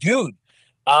big dude.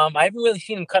 I haven't really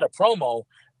seen him cut a promo,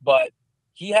 but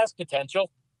he has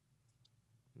potential.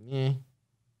 Yeah.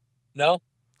 No?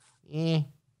 Yeah.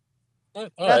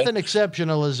 Nothing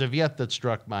exceptional as of yet that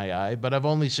struck my eye, but I've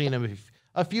only seen him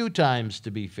a few times,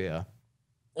 to be fair.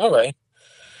 All right.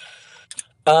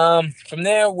 From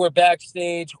there, we're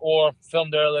backstage, or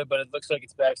filmed earlier, but it looks like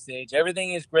it's backstage.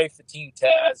 Everything is great for Team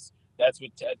Taz. That's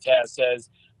what Taz says.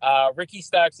 Ricky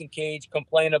Starks and Cage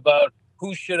complain about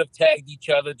who should have tagged each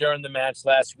other during the match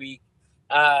last week.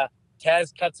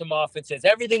 Taz cuts him off and says,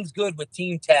 everything's good with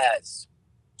Team Taz.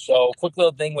 So, quick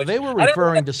little thing. They were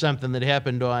referring to something that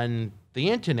happened on the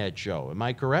internet show. Am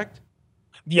I correct?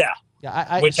 Yeah.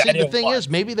 Yeah, the thing is,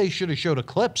 maybe they should have showed a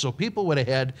clip so people would have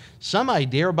had some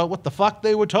idea about what the fuck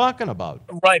they were talking about.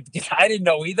 Right, because I didn't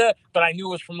know either, but I knew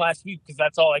it was from last week because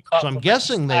that's all I caught. So I'm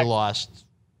guessing they lost,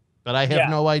 but I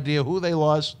have no idea who they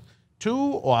lost to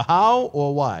or how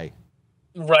or why.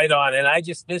 Right on, and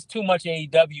there's too much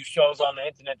AEW shows on the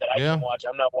internet that I can watch.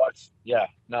 I'm not watching. Yeah,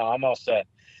 no, I'm all set.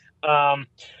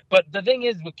 But the thing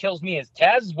is, what kills me is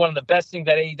Taz is one of the best things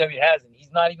that AEW has, and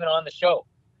he's not even on the show.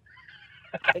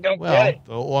 I don't get it.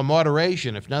 Or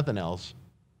moderation, if nothing else.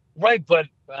 Right, but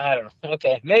I don't know.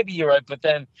 Okay, maybe you're right, but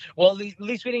then, well, at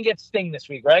least we didn't get Sting this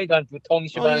week, right? With Tony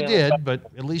Schiavone. Well, you did, but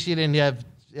at least you didn't have.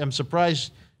 I'm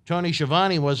surprised Tony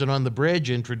Schiavone wasn't on the bridge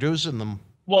introducing them.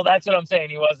 Well, that's what I'm saying.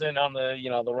 He wasn't on the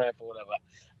the ramp or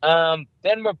whatever.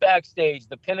 Then we're backstage.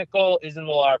 The Pinnacle is in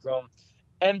the locker room.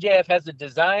 MJF has a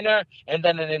designer and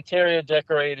then an interior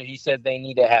decorator he said they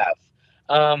need to have.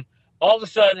 All of a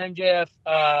sudden, MJF,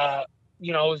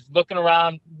 is looking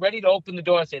around, ready to open the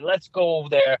door and say, let's go over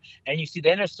there. And you see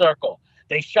the inner circle.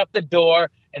 They shut the door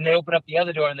and they open up the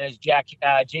other door and there's Jake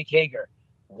Hager.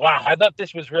 Wow, I thought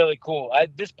this was really cool.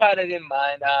 This part I didn't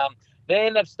mind. They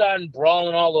end up starting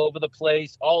brawling all over the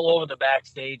place, all over the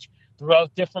backstage,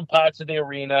 throughout different parts of the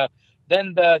arena.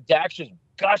 Then Dax just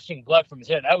gushing blood from his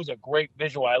head. That was a great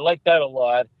visual. I like that a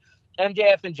lot.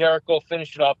 MJF and Jericho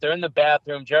finish it off. They're in the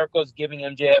bathroom. Jericho's giving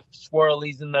MJF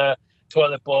swirlies in the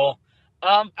toilet bowl.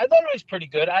 I thought it was pretty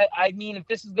good. I mean, if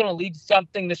this is going to lead to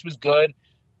something, this was good.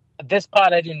 This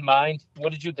part I didn't mind.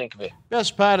 What did you think of it?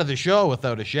 Best part of the show,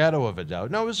 without a shadow of a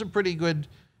doubt. No, it was a pretty good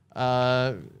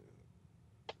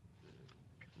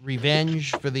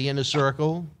revenge for the Inner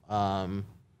Circle.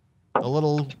 A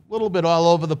little bit all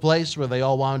over the place where they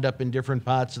all wound up in different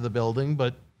parts of the building,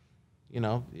 but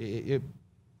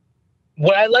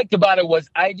what I liked about it was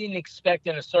I didn't expect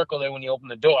Inner Circle there when you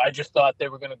opened the door. I just thought they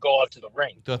were going to go out to the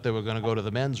ring. Thought they were going to go to the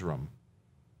men's room.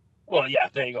 Well, yeah,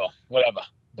 there you go. Whatever.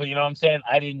 But you know what I'm saying?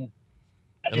 I didn't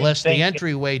Unless the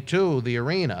entryway to the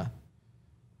arena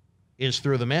is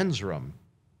through the men's room.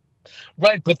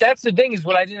 Right, but that's the thing is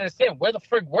what I didn't understand. Where the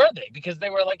frig were they? Because they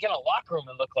were like in a locker room,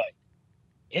 it looked like.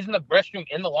 Isn't the restroom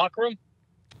in the locker room?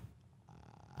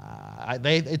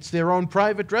 It's their own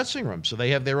private dressing room, so they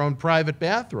have their own private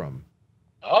bathroom.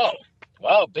 Oh,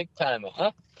 wow, big timer,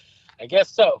 huh? I guess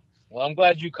so. Well, I'm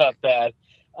glad you caught that.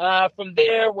 From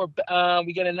there,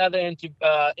 we get another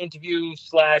interview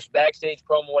 / backstage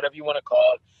promo, whatever you want to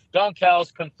call it. Don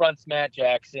Callis confronts Matt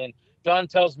Jackson. Don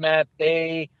tells Matt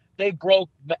they broke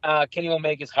Kenny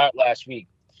Omega's heart last week.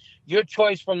 Your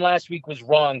choice from last week was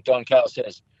wrong, Don Callis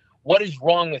says. What is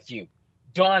wrong with you?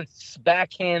 Don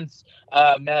backhands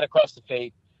Matt across the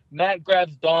face. Matt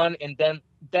grabs Don and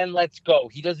then lets go.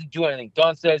 He doesn't do anything.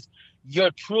 Don says,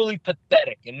 "You're truly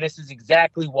pathetic, and this is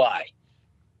exactly why."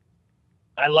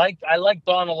 I like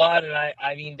Don a lot, and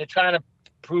I mean they're trying to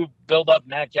build up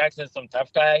Matt Jackson as some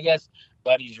tough guy, I guess,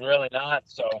 but he's really not.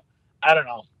 So I don't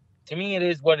know. To me, it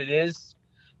is what it is.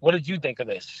 What did you think of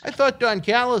this? I thought Don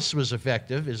Callis was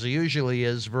effective, as he usually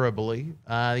is verbally.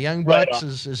 The Young Bucks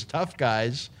is tough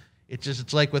guys.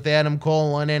 It's like with Adam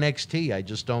Cole on NXT. I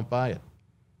just don't buy it.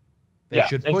 They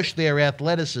should push their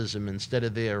athleticism instead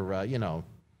of their,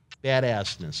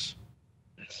 badassness.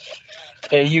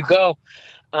 There you go.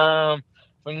 From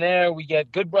there, we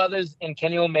get Good Brothers and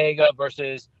Kenny Omega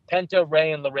versus Penta,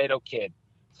 Ray, and Laredo Kid.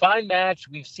 Fine match.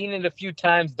 We've seen it a few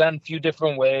times, done a few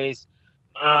different ways.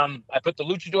 I put the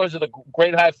Luchadors are the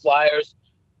Great High Flyers.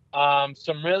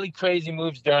 Some really crazy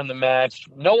moves during the match.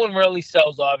 No one really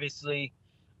sells, obviously.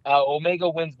 Omega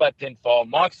wins by pinfall.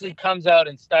 Moxley comes out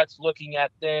and starts looking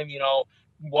at them,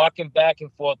 walking back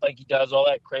and forth like he does, all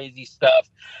that crazy stuff.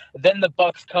 Then the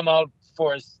Bucks come out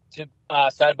for us to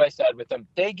side by side with them.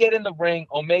 They get in the ring.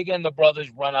 Omega and the brothers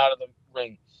run out of the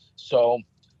ring. So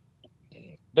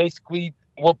basically,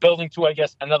 we're building to, I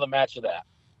guess, another match of that.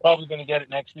 Probably going to get it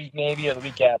next week, maybe, or the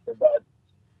week after, but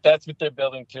that's what they're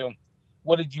building to.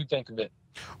 What did you think of it?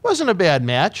 Wasn't a bad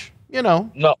match, No.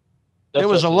 There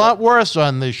was a lot worse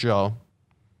on this show.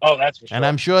 Oh, that's for sure. And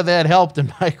I'm sure that helped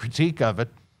in my critique of it.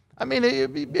 I mean,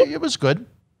 it was good.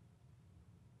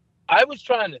 I was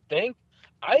trying to think.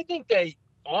 I think they,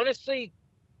 honestly,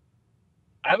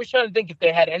 I was trying to think if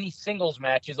they had any singles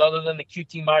matches other than the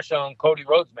QT Marshall and Cody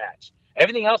Rhodes match.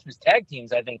 Everything else was tag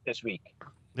teams, I think, this week.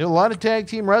 There were a lot of tag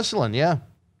team wrestling, yeah.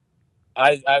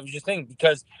 I was just thinking,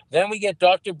 because then we get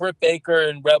Dr. Britt Baker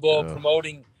and Rebel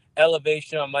promoting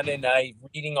Elevation on Monday night,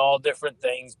 reading all different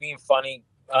things, being funny,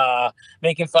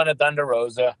 making fun of Thunder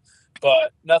Rosa,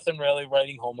 but nothing really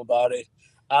writing home about it.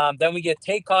 Then we get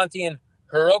Tay Conti and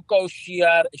Hiroko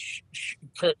Shida.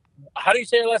 How do you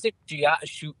say her last name?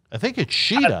 I think it's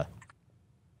Shida.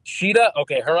 Shida?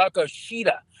 Okay, Hiroko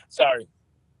Shida. Sorry.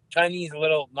 Chinese a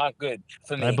little not good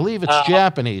for me. I believe it's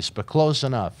Japanese, but close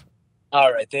enough.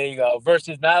 All right, there you go.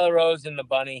 Versus Nyla Rose and the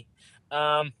Bunny.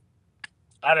 I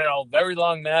don't know, very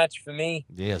long match for me.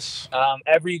 Yes.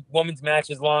 Every woman's match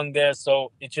is long there,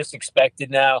 so it's just expected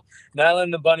now. Nyla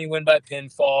and the Bunny win by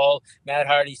pinfall. Matt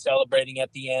Hardy celebrating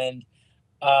at the end.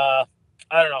 I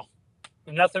don't know.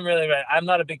 Nothing really. I'm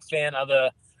not a big fan of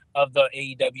the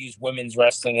AEW's women's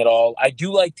wrestling at all. I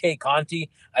do like Tay Conti.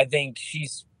 I think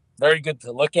she's very good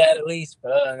to look at least.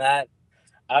 But other than that,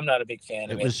 I'm not a big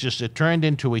fan of it. It turned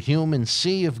into a human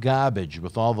sea of garbage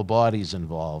with all the bodies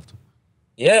involved.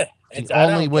 Yeah. It's the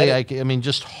only way I mean,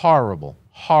 just horrible.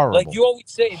 Horrible. Like you always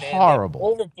say, man. Horrible.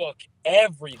 Overbook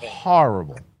everything.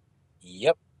 Horrible.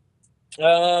 Yep.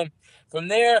 From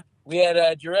there, we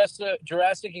had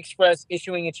Jurassic Express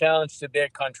issuing a challenge to their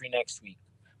country next week.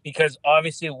 Because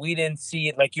obviously we didn't see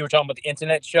it like you were talking about the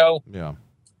internet show. Yeah.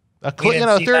 A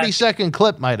 30-second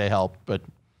clip might have helped, but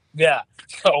yeah.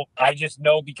 So I just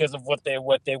know because of what they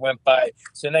went by.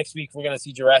 So next week we're gonna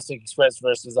see Jurassic Express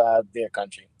versus their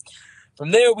country. From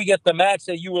there, we get the match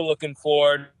that you were looking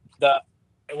for. The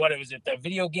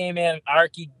video game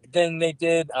anarchy thing they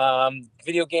did.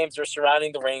 Video games are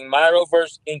surrounding the ring. Myro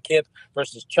versus Inkip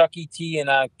versus Chucky T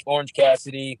and Orange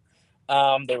Cassidy.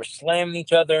 They were slamming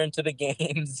each other into the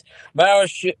games. Myro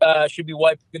should be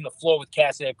wiping the floor with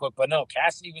Cassidy, but no,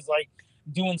 Cassidy was like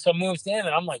doing some moves to him,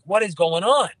 and I'm like, what is going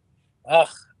on?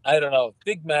 I don't know.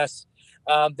 Big mess.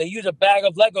 They use a bag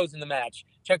of Legos in the match.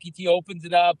 Chucky T opens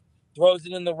it up, throws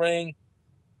it in the ring.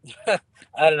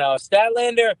 I don't know.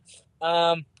 Statlander,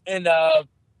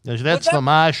 that's the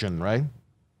Martian, right?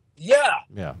 Yeah.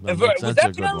 Yeah. Was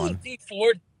that Penelope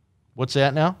Ford? What's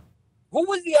that now? Who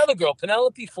was the other girl?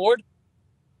 Penelope Ford?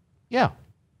 Yeah.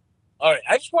 All right.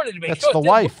 I just wanted to make That's sure. That's the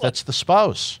wife. That's the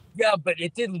spouse. Yeah, but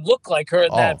it didn't look like her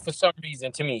that for some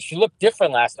reason to me. She looked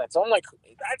different last night. So I'm like,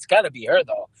 that's got to be her,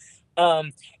 though.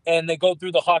 And they go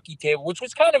through the hockey table, which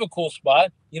was kind of a cool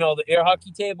spot. The air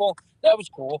hockey table. That was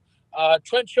cool.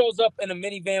 Trent shows up in a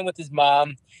minivan with his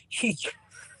mom.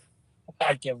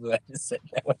 I can't believe I just said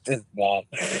that with this mom.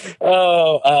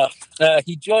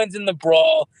 He joins in the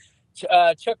brawl.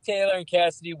 Chuck Taylor and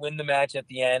Cassidy win the match at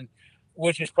the end,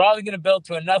 which is probably going to build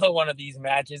to another one of these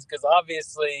matches because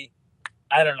obviously,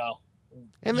 I don't know.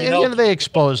 And they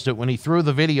exposed it when he threw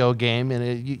the video game,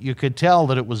 and you could tell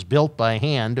that it was built by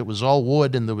hand. It was all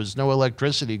wood, and there was no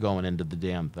electricity going into the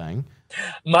damn thing.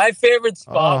 My favorite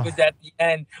spot was at the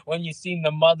end when you seen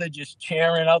the mother just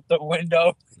cheering out the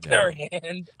window with her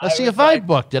hand. Now, see, if I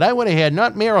booked it, I would have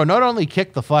had Miro not only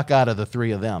kick the fuck out of the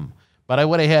three of them, but I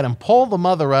would have had him pull the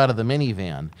mother out of the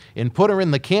minivan and put her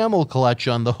in the camel clutch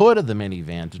on the hood of the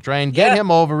minivan to try and get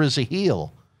him over as a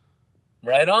heel.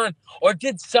 Right on. Or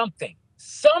did something.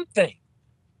 Something.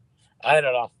 I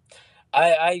don't know.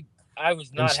 I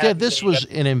was not. Instead, this was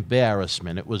an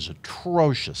embarrassment. It was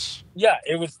atrocious. Yeah,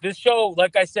 it was. This show,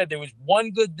 like I said, there was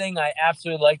one good thing I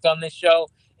absolutely liked on this show,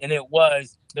 and it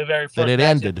was the very first that it match.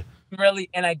 ended.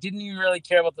 And I didn't even really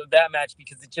care about that match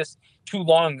because it's just too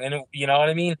long, and you know what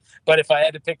I mean. But if I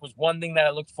had to pick, was one thing that I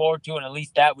looked forward to, and at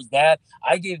least that was that.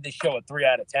 I gave this show a 3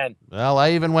 out of 10. Well,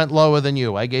 I even went lower than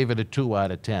you. I gave it a 2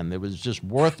 out of 10. It was just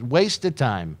wasted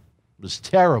time. It was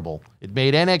terrible. It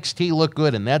made NXT look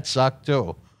good, and that sucked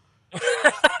too.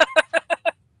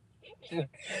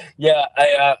 Yeah,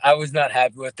 I was not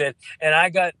happy with it,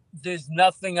 and there's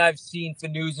nothing I've seen for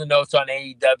news and notes on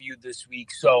AEW this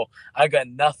week, so I got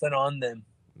nothing on them.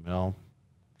 Well,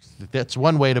 that's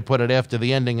one way to put it after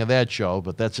the ending of that show,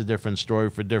 but that's a different story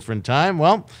for a different time.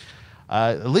 Well,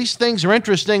 at least things are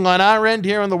interesting on our end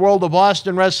here in the world of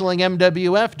Boston Wrestling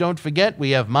MWF. Don't forget, we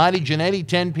have Marty Jannetty,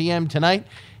 10 p.m. tonight,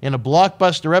 in a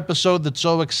blockbuster episode that's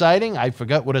so exciting, I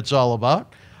forgot what it's all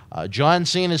about. John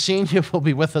Cena Sr. will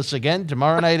be with us again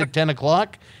tomorrow night at 10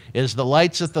 o'clock as the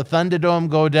lights at the Thunderdome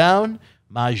go down.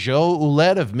 Majo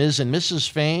Ouellette of Ms. and Mrs.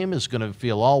 fame is going to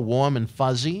feel all warm and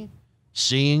fuzzy,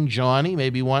 seeing Johnny,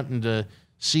 maybe wanting to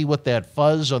see what that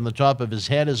fuzz on the top of his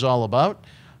head is all about.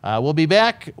 We'll be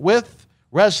back with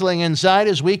Wrestling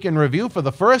Insiders Week in Review for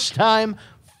the first time,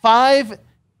 5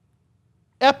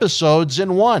 episodes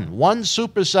in one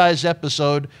supersized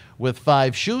episode with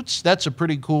 5 shoots. That's a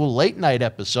pretty cool late night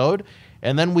episode.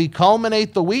 And then we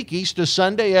culminate the week Easter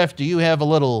Sunday after you have a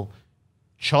little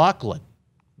chocolate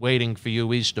waiting for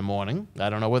you Easter morning. I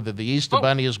don't know whether the Easter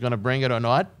Bunny is going to bring it or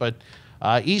not, but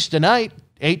Easter night,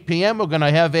 8 p.m., we're going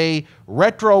to have a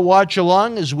retro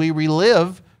watch-along as we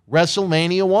relive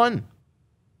WrestleMania 1.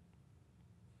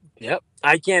 Yep,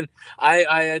 I can.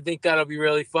 I think that'll be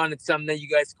really fun. It's something that you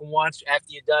guys can watch after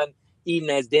you're done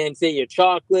eating, as Dan said, your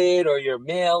chocolate or your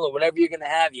meal or whatever you're going to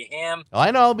have, your ham. Well,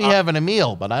 I know I'll be having a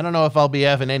meal, but I don't know if I'll be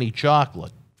having any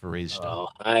chocolate for Easter. Oh,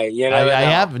 I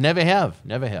never have.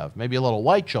 Maybe a little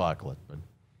white chocolate. But.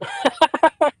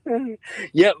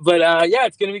 Yeah, but yeah,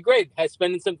 it's going to be great.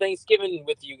 Spending some Thanksgiving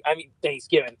with you. I mean,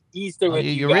 Easter with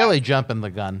you. You're really jumping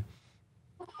the gun.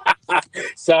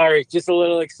 Sorry, just a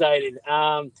little excited.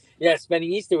 Yeah,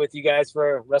 spending Easter with you guys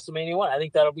for WrestleMania 1. I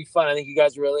think that'll be fun. I think you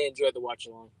guys really enjoyed the watch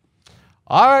along.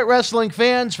 All right, wrestling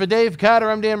fans, for Dave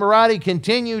Carter, I'm Dan Mirade.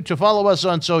 Continue to follow us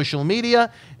on social media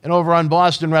and over on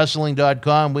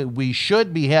BostonWrestling.com. We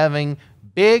should be having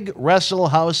big Wrestle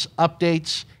House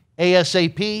updates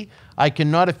ASAP. I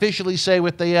cannot officially say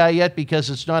what they are yet because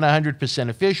it's not 100%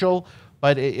 official,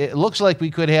 but it looks like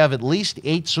we could have at least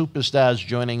 8 superstars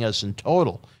joining us in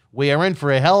total. We are in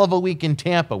for a hell of a week in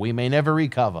Tampa. We may never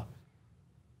recover.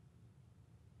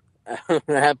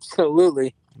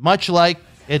 Absolutely. Much like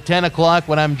at 10 o'clock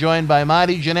when I'm joined by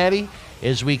Marty Jannetty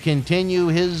as we continue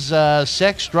his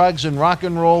sex, drugs, and rock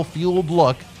and roll fueled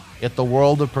look at the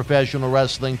world of professional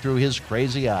wrestling through his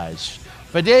crazy eyes.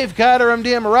 For Dave Carter, I'm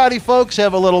Dan Mirade, folks.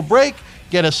 Have a little break,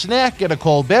 get a snack, get a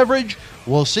cold beverage.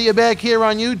 We'll see you back here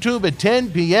on YouTube at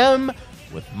 10 p.m.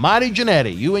 with Marty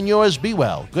Jannetty. You and yours be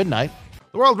well. Good night.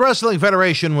 The World Wrestling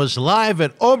Federation was live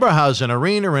at Oberhausen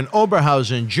Arena in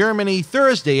Oberhausen, Germany,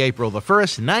 Thursday, April the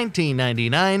 1st,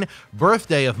 1999,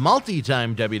 birthday of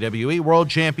multi-time WWE World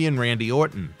Champion Randy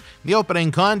Orton. The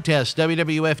opening contest,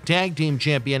 WWF Tag Team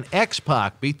Champion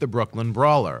X-Pac beat the Brooklyn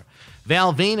Brawler.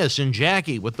 Val Venus and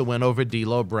Jackie with the win over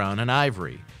D'Lo Brown and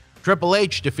Ivory. Triple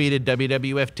H defeated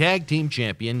WWF Tag Team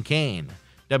Champion Kane.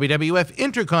 WWF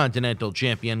Intercontinental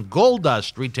Champion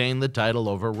Goldust retained the title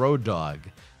over Road Dogg.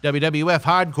 WWF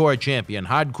Hardcore Champion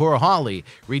Hardcore Holly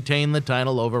retained the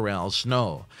title over Al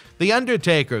Snow. The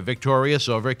Undertaker victorious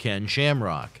over Ken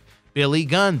Shamrock. Billy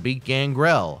Gunn beat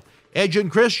Gangrel. Edge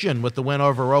and Christian with the win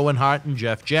over Owen Hart and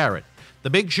Jeff Jarrett. The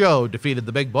Big Show defeated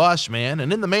the Big Boss Man,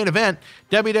 and in the main event,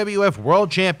 WWF World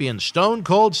Champion Stone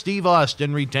Cold Steve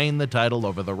Austin retained the title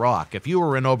over The Rock. If you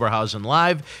were in Oberhausen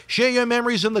Live, share your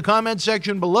memories in the comment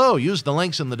section below. Use the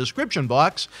links in the description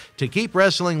box to keep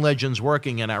Wrestling Legends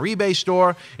working in our eBay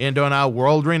store and on our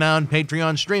world-renowned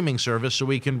Patreon streaming service so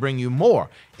we can bring you more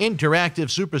interactive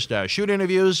superstar shoot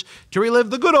interviews to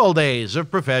relive the good old days of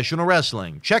professional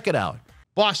wrestling. Check it out.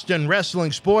 Boston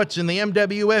Wrestling Sports in the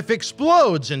MWF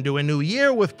explodes into a new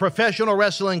year with professional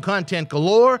wrestling content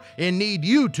galore and need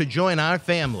you to join our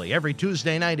family. Every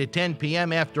Tuesday night at 10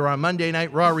 p.m. after our Monday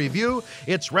Night Raw review,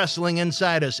 it's Wrestling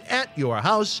Insiders at your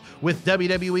house with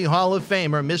WWE Hall of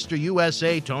Famer Mr.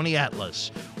 USA Tony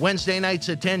Atlas. Wednesday nights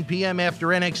at 10 p.m. after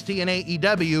NXT and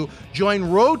AEW, join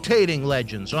rotating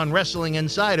legends on Wrestling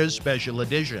Insiders Special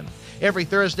Edition. Every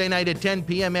Thursday night at 10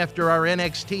 p.m. after our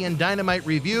NXT and Dynamite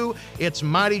review, it's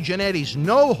Marty Jannetty's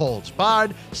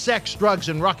no-holds-barred sex, drugs,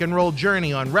 and rock and roll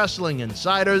journey on Wrestling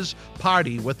Insiders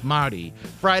Party with Marty.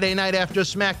 Friday night after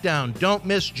SmackDown, don't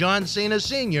miss John Cena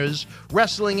Sr.'s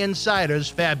Wrestling Insiders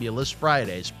Fabulous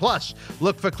Fridays. Plus,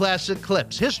 look for classic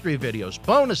clips, history videos,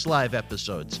 bonus live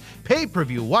episodes,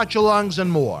 pay-per-view, watch-alongs,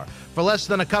 and more. For less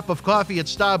than a cup of coffee at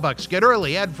Starbucks, get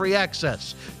early ad-free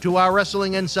access to our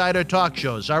Wrestling Insider talk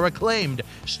shows, our acclaimed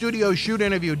studio shoot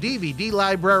interview DVD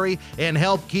library, and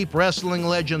help keep Wrestling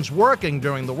Legends working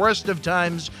during the worst of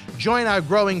times. Join our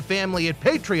growing family at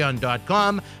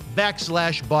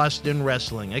patreon.com/Boston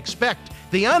Wrestling. Expect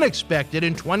the unexpected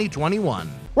in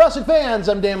 2021. Wrestling fans,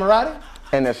 I'm Dan Mirade.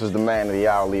 And this is the man of the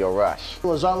hour, Leo Rush. It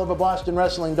was all over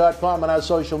BostonWrestling.com and our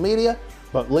social media.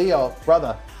 But Leo,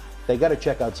 brother, they got to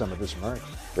check out some of this merch.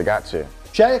 They got to.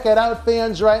 Check it out,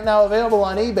 fans, right now available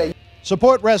on eBay.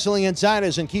 Support Wrestling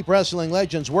Insiders and keep Wrestling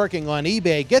Legends working on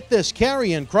eBay. Get this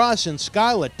Karrion Kross and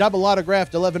Scarlett double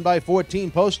autographed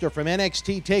 11x14 poster from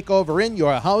NXT TakeOver in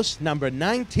your house, number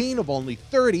 19 of only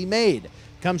 30 made.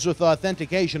 Comes with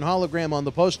authentication hologram on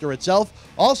the poster itself.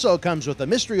 Also comes with a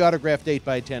mystery autographed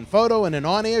 8x10 photo and an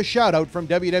on-air shout-out from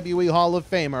WWE Hall of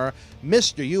Famer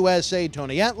Mr. USA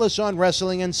Tony Atlas on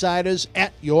Wrestling Insiders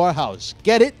at your house.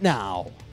 Get it now.